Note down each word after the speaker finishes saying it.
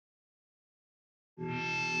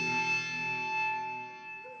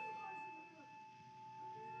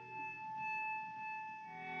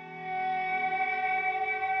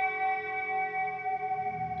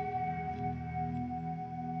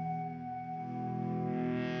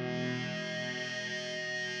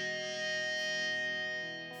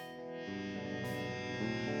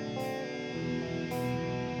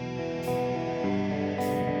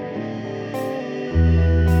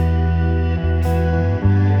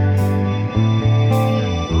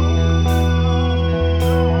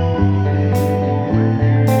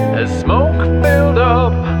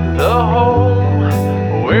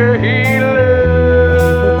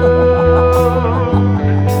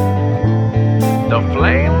The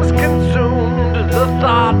flames consumed the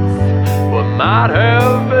thoughts we might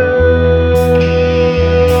have been.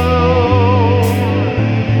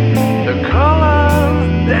 The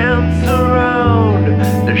colors dance around,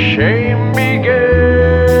 the shame begins.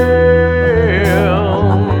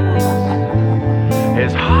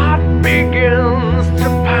 His heart begins to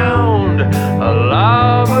pound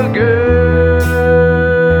alive again.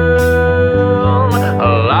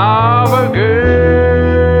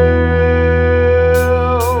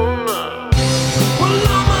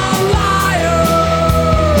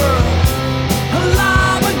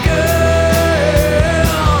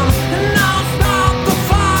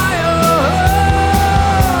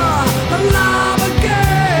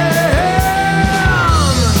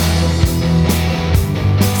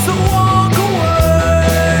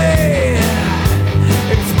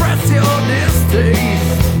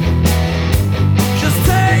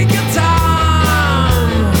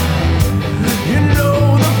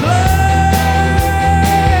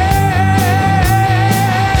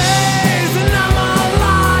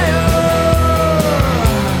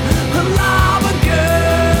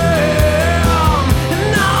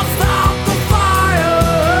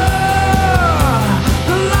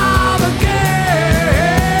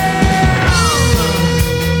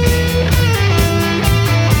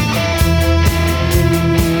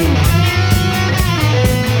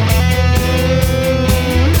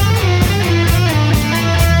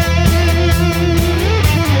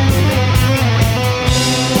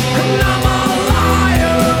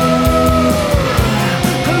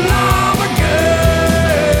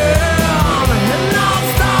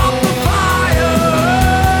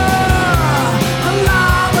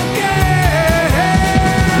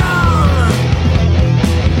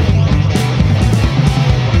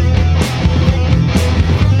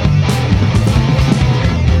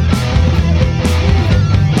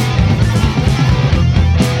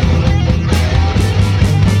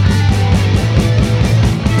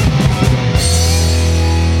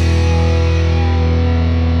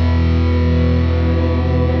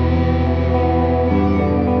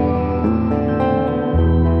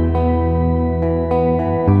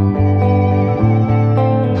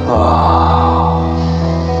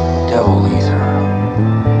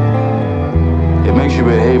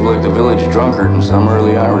 Like the village drunkard in some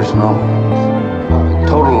early Irish novel.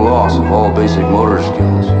 Total loss of all basic motor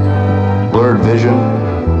skills. Blurred vision,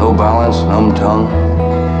 no balance, numb tongue.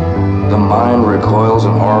 The mind recoils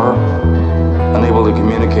in horror, unable to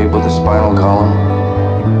communicate with the spinal column.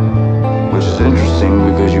 Which is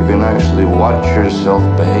interesting because you can actually watch yourself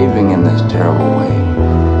behaving in this terrible way,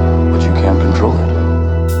 but you can't control it.